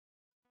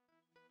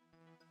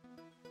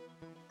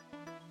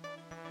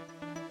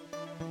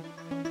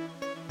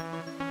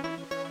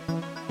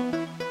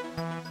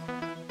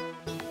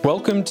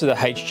Welcome to the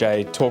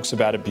HJ Talks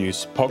About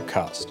Abuse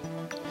podcast.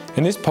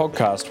 In this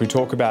podcast, we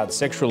talk about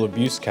sexual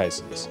abuse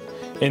cases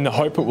in the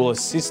hope it will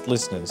assist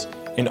listeners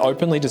in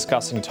openly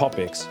discussing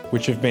topics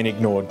which have been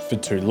ignored for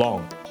too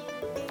long.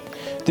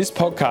 This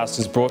podcast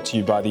is brought to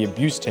you by the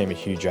abuse team at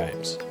Hugh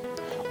James.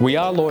 We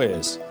are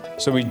lawyers,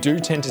 so we do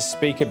tend to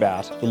speak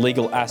about the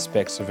legal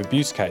aspects of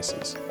abuse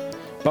cases,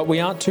 but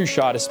we aren't too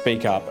shy to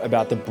speak up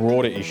about the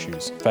broader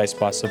issues faced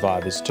by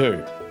survivors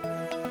too.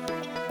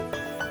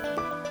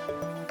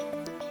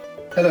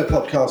 Hello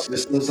podcast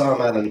listeners, I'm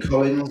Alan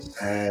Collins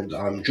and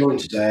I'm joined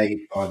today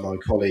by my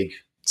colleague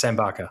Sam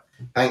Barker.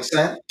 Thanks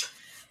Sam.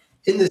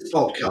 In this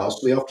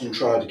podcast we often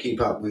try to keep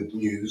up with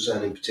news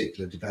and in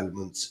particular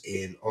developments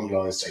in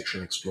online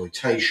sexual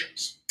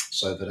exploitations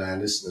so that our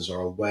listeners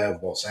are aware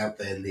of what's out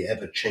there in the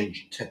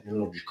ever-changing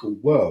technological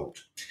world.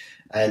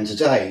 And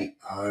today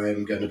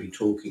I'm going to be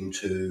talking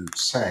to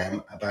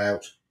Sam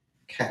about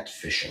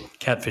catfishing.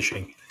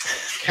 Catfishing.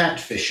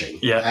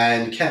 Yeah.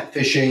 And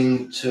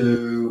catfishing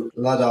to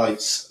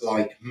Luddites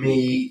like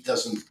me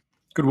doesn't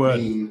Good word.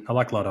 mean I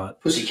like Luddite.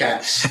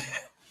 pussycats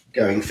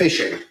going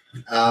fishing.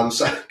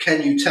 So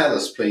can you tell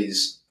us,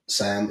 please,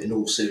 Sam, in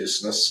all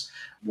seriousness,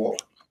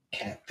 what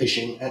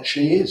catfishing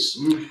actually is?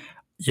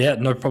 Yeah,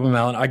 no problem,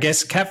 Alan. I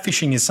guess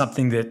catfishing is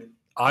something that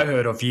I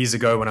heard of years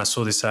ago when I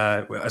saw this.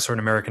 I saw an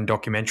American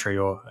documentary,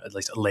 or at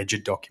least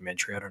alleged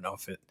documentary. I don't know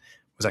if it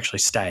was actually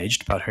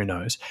staged, but who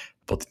knows?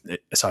 But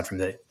aside from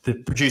the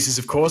producers,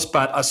 of course.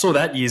 But I saw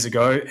that years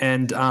ago,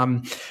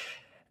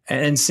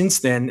 and since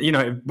then, you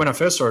know, when I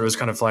first saw it, it was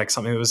kind of like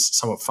something that was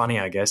somewhat funny.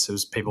 I guess it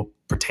was people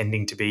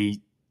pretending to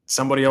be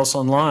somebody else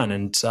online,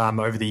 and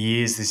over the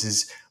years, this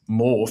has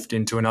morphed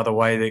into another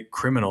way that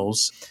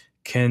criminals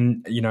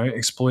can, you know,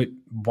 exploit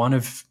one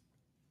of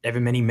ever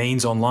many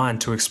means online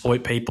to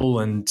exploit people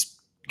and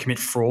commit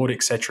fraud,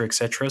 etc.,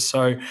 etc.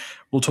 So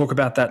we'll talk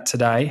about that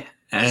today.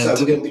 And so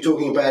we're going to be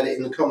talking about it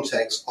in the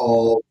context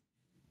of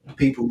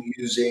people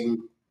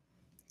using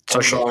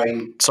social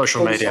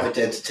media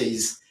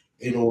identities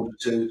in order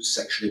to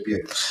sexually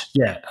abuse.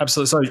 Yeah,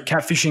 absolutely. So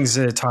catfishing is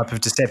a type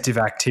of deceptive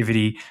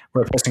activity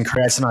where a person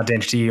creates an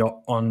identity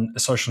on a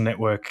social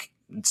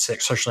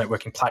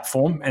networking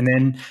platform, and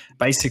then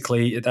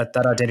basically that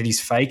identity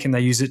is fake and they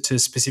use it to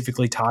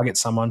specifically target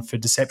someone for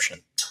deception.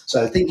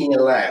 So thinking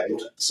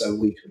aloud, so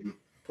we can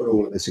put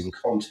all of this in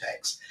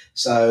context.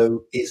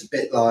 So it's a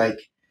bit like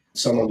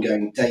someone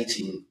going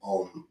dating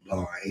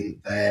online,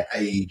 they're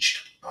aged,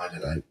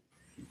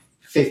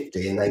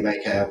 50, and they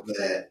make out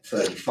they're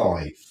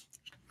 35.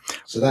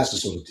 So that's a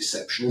sort of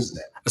deception, isn't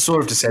it? A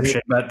sort of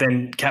deception, but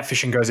then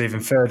catfishing goes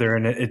even further,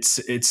 and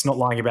it's not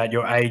lying about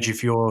your age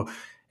if you're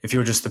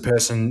just the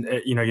person,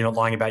 you know, you're not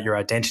lying about your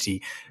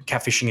identity.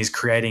 Catfishing is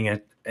creating an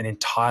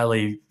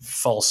entirely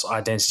false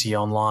identity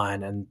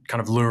online and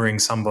kind of luring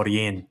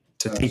somebody in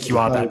to think you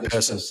are that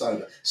person.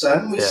 Persona. So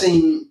haven't we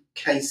seen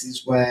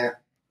cases where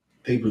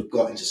people have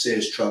got into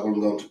serious trouble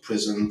and gone to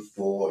prison,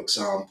 for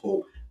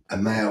example, a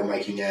male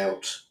making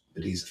out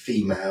that he's a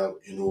female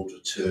in order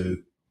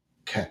to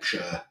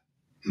capture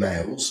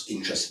males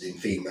interested in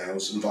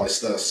females and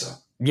vice versa?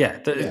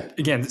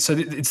 Again, so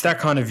it's that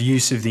kind of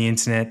use of the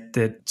internet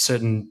that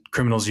certain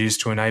criminals use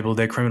to enable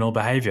their criminal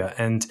behaviour.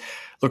 And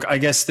look, I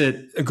guess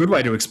that a good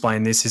way to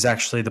explain this is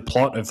actually the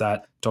plot of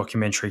that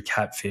documentary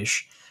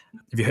Catfish.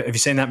 Have you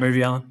seen that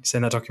movie, Alan? You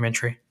seen that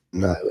documentary?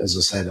 No, as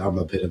I said, I'm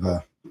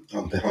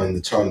behind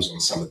the times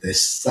on some of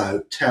this.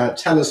 So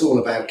tell us all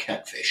about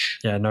Catfish.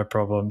 Yeah, no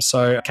problem.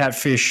 So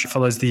Catfish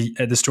follows the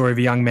story of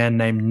a young man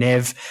named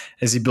Nev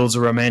as he builds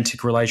a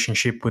romantic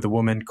relationship with a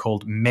woman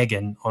called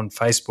Megan on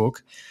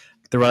Facebook.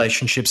 The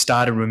relationship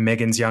started when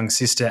Megan's young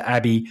sister,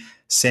 Abby,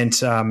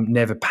 sent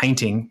Nev a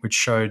painting which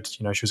showed,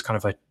 you know, she was kind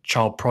of a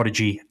child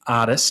prodigy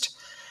artist.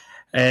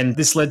 And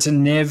this led to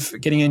Nev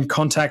getting in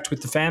contact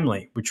with the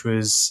family, which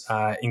was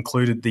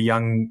included the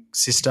young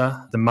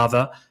sister, the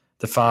mother,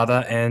 the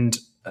father, and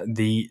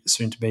the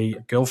soon-to-be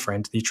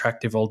girlfriend, the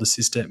attractive older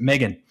sister,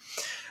 Megan.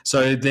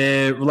 So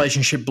their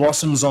relationship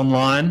blossoms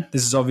online.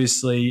 This is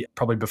obviously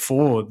probably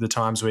before the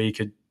times where you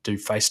could do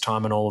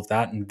FaceTime and all of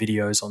that and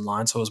videos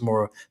online. So it was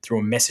more through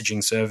a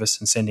messaging service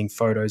and sending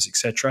photos,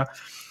 etc.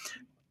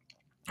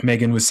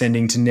 Megan was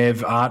sending to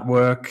Nev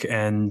artwork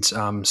and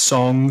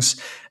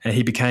songs, and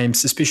he became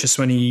suspicious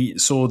when he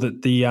saw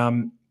that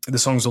the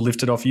songs were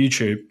lifted off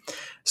YouTube.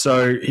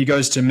 So he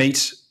goes to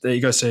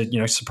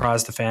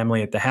surprise the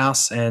family at the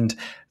house, and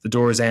the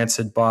door is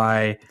answered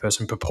by a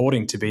person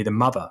purporting to be the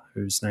mother,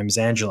 whose name is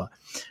Angela.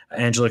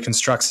 Angela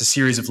constructs a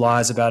series of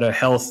lies about her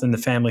health and the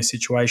family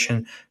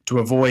situation to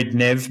avoid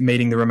Nev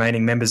meeting the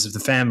remaining members of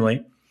the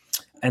family.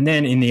 And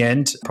then in the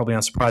end, probably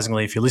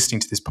unsurprisingly if you're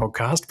listening to this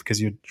podcast,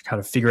 because you kind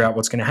of figure out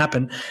what's going to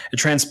happen, it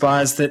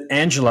transpires that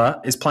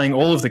Angela is playing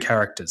all of the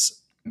characters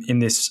in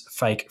this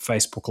fake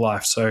Facebook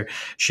life. So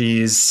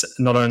she is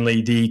not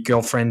only the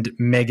girlfriend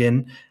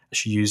Megan,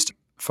 she used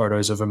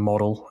photos of a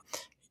model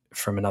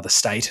from another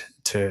state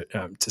to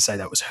say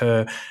that was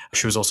her.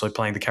 She was also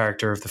playing the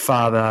character of the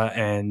father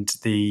and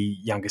the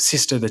younger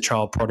sister, the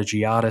child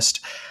prodigy artist.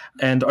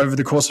 And over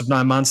the course of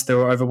 9 months, there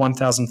were over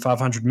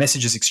 1,500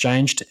 messages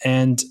exchanged.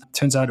 And it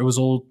turns out it was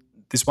all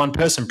this one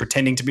person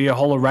pretending to be a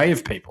whole array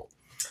of people.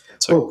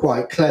 So, well,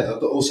 quite clever,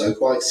 but also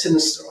quite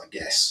sinister, I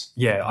guess.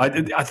 Yeah,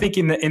 I think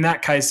in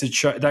that case, it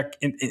showed that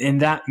in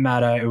that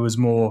matter, it was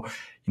more,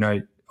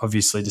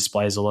 obviously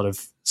displays a lot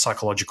of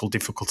psychological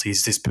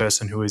difficulties this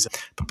person who is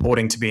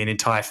purporting to be an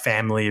entire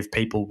family of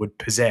people would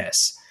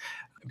possess.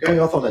 Going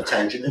off on a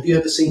tangent, have you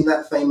ever seen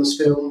that famous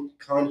film,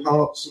 Kind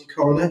Hearts and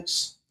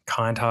Coronets?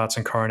 Kind Hearts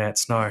and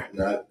Coronets, no.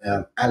 No,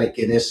 Alec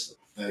Guinness,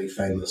 very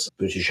famous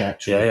British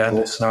actor. Yeah, of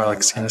course. No,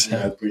 Alec Guinness.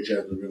 Bridge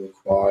Over the River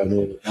Kwai and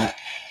all of that.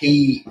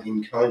 He,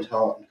 in Kind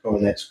Heart and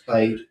Coronets,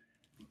 played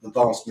the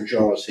vast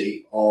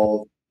majority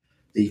of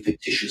the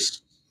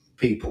fictitious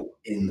people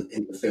in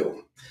the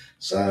film.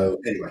 So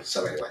anyway,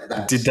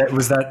 did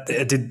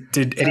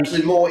Eddie...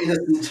 in more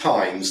innocent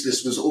times?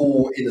 This was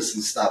all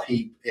innocent stuff.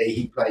 He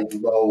played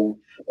the role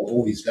of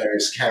all these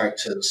various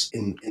characters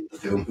in the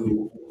film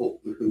who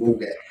all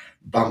get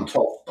bumped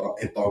off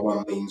by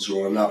one means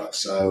or another.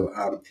 So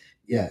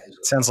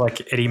it sounds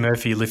like Eddie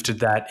Murphy lifted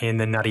that in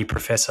The Nutty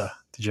Professor.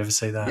 Did you ever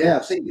see that? Yeah,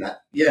 I've seen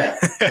that. Yeah.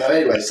 So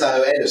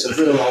it's a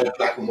real old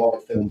black and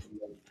white film from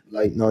the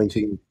late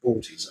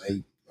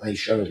 1940s. A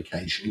show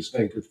occasion. It's a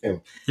very good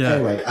film. Yeah.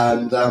 Anyway,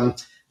 and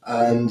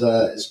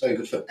it's a very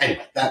good film.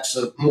 Anyway, that's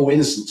more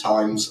innocent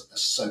times,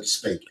 so to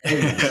speak.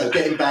 Anyway, so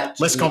getting back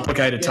to less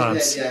complicated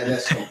times. Yeah,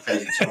 less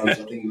complicated times, I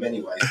think, in many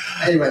ways.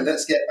 Anyway,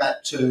 let's get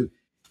back to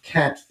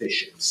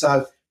catfishing.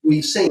 So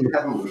we've seen,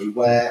 haven't we,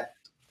 where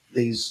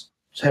these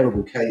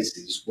terrible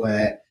cases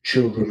where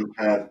children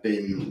have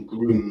been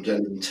groomed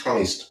and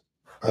enticed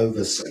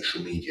over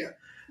social media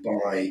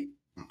by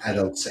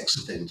adult sex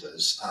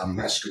offenders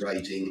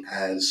masquerading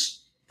as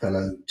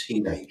fellow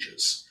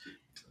teenagers.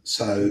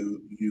 So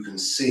you can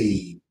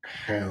see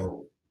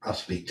how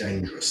utterly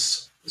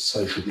dangerous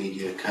social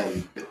media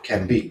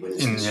can be when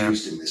it's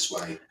used in this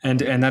way.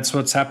 And that's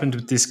what's happened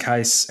with this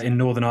case in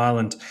Northern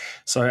Ireland.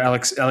 So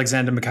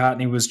Alexander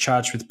McCartney was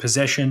charged with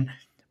possession,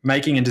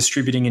 making and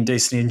distributing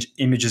indecent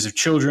images of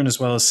children, as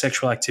well as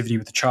sexual activity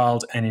with a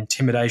child, and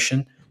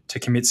intimidation to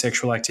commit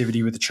sexual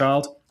activity with a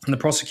child. And the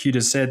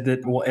prosecutors said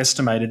that, or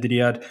estimated that he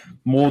had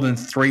more than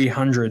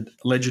 300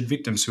 alleged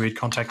victims who he'd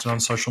contacted on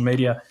social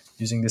media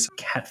using this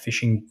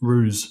catfishing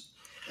ruse.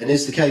 And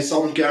is the case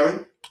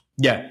ongoing?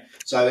 Yeah.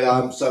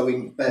 So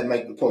we better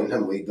make the point,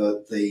 haven't we,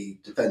 that the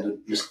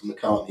defendant, Mr.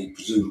 McCartney,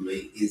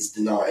 presumably is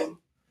denying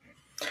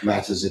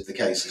matters if the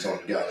case is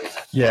ongoing.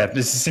 Yeah,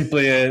 this is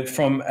simply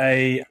from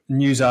a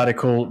news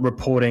article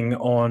reporting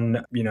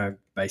on,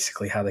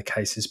 basically how the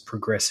case is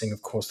progressing.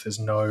 Of course, there's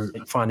no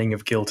finding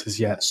of guilt as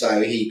yet.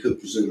 So he could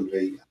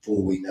presumably, for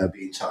all we know,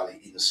 be entirely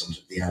innocent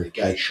of the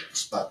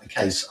allegations. But the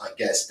case, I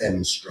guess,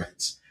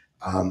 demonstrates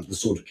the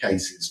sort of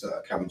cases that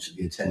are coming to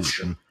the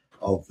attention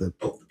of the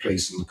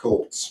police and the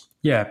courts.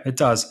 Yeah, it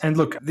does. And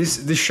look,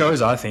 this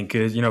shows, I think,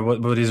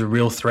 what is a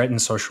real threat in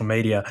social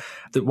media,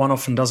 that one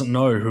often doesn't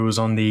know who is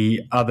on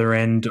the other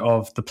end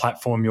of the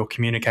platform you're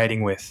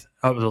communicating with.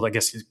 Well, I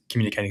guess you're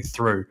communicating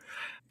through.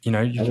 You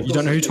don't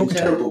know who you're talking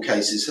to. Terrible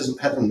cases,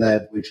 haven't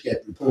there, which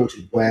get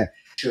reported where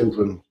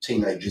children,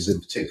 teenagers in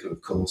particular,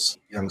 of course,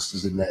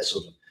 youngsters in their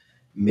sort of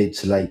mid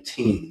to late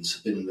teens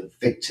have been the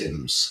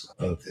victims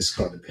of this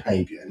kind of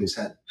behaviour, and it's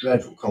had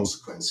dreadful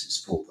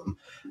consequences for them,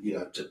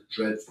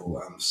 dreadful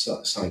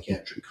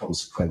psychiatric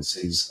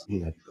consequences.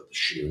 You've got the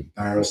sheer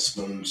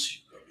embarrassment,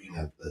 you've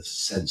got, the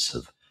sense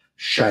of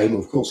shame,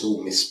 of course,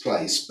 all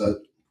misplaced, but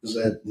because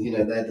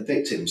they're the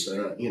victims,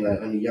 they're,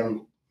 only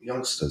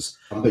youngsters.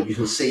 But you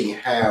can see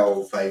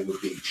how they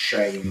would be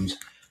shamed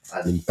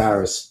and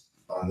embarrassed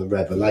by the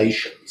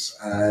revelations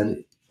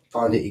and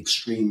find it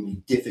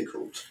extremely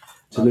difficult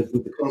to live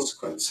with the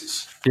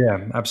consequences.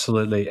 Yeah,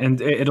 absolutely.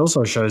 And it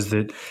also shows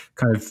that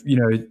kind of,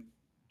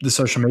 the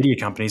social media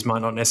companies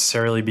might not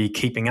necessarily be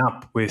keeping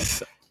up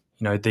with,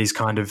 these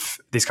kind of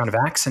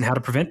acts and how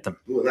to prevent them.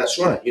 Well, that's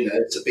right.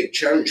 It's a big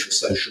challenge for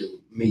social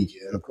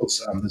media. And of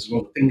course, there's a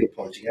lot of finger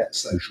pointing at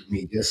social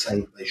media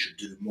saying that they should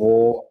do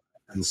more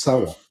and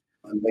so on.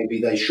 And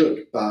maybe they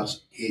should, but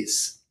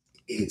it's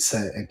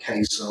a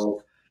case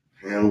of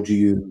how do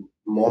you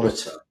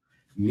monitor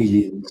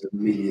millions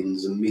and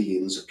millions and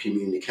millions of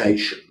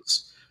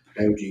communications?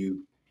 How do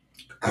you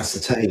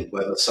ascertain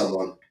whether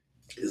someone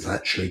is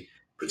actually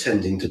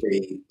pretending to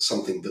be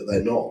something that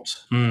they're not?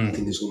 I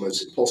think it's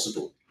almost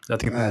impossible.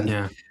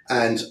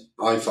 And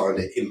I find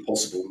it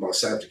impossible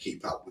myself to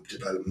keep up with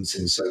developments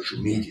in social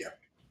media.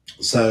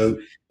 So,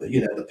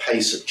 the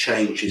pace of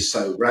change is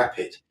so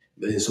rapid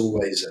that it's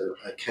always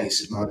a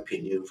case, in my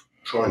opinion, of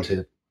trying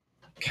to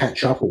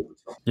catch up all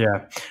the time.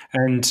 Yeah.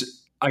 And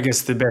I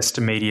guess the best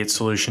immediate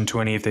solution to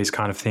any of these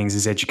kind of things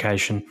is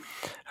education.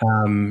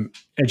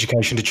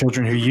 Education to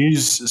children who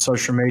use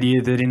social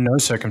media, that in no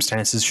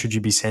circumstances should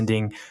you be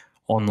sending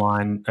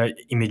online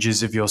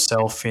images of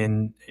yourself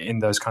in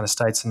those kind of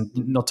states, and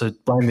not to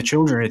blame the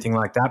children or anything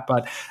like that.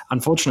 But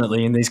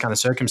unfortunately, in these kind of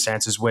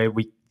circumstances where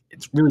we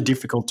it's really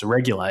difficult to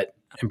regulate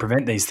and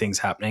prevent these things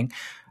happening.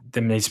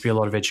 There needs to be a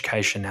lot of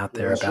education out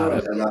there about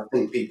it. And I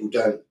think people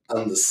don't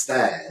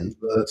understand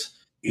that,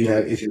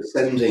 if you're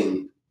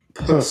sending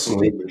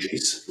personal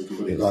images, we can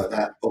put it like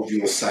that, of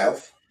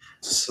yourself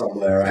to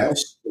somewhere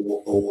else,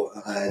 or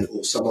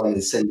someone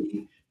is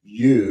sending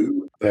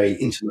you very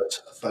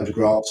intimate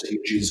photographs,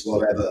 images,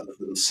 whatever, of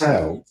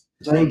themselves,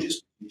 it's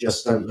dangerous. You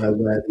just don't know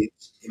where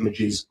these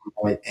images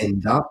might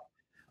end up.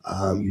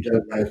 You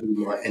don't know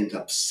who might end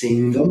up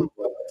seeing them,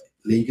 whether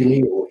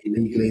legally or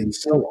illegally, and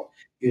so on.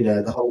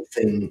 The whole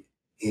thing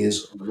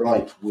is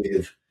ripe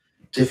with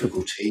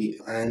difficulty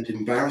and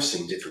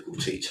embarrassing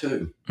difficulty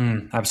too.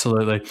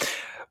 Absolutely.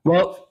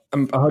 Well,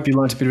 I hope you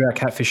learned a bit about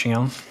catfishing,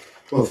 Alan.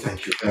 Well,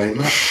 thank you very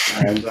much.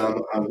 And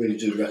I really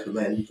do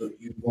recommend that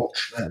you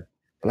watch that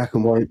black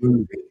and white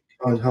movie,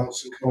 Kind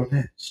Hearts and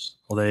Coronets.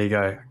 Well, there you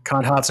go.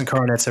 Kind Hearts and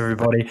Coronets,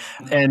 everybody.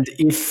 And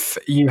if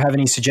you have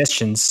any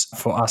suggestions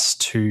for us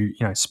to,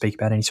 speak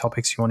about any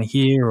topics you want to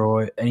hear,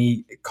 or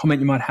any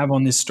comment you might have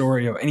on this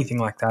story or anything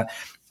like that,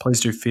 please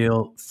do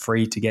feel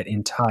free to get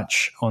in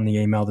touch on the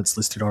email that's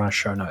listed on our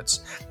show notes.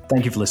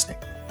 Thank you for listening.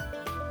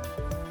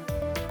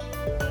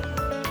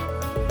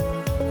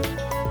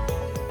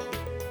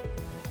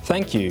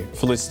 Thank you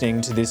for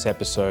listening to this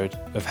episode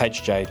of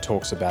HJ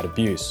Talks About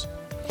Abuse.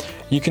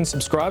 You can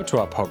subscribe to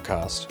our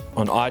podcast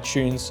on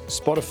iTunes,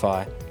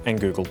 Spotify, and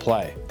Google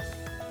Play.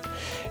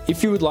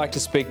 If you would like to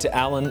speak to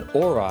Alan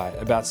or I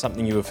about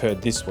something you have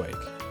heard this week,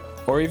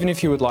 or even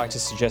if you would like to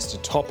suggest a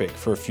topic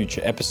for a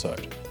future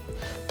episode,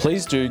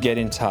 please do get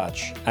in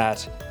touch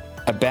at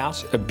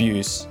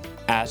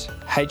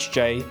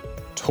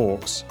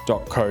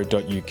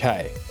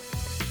aboutabuse@hjtalks.co.uk.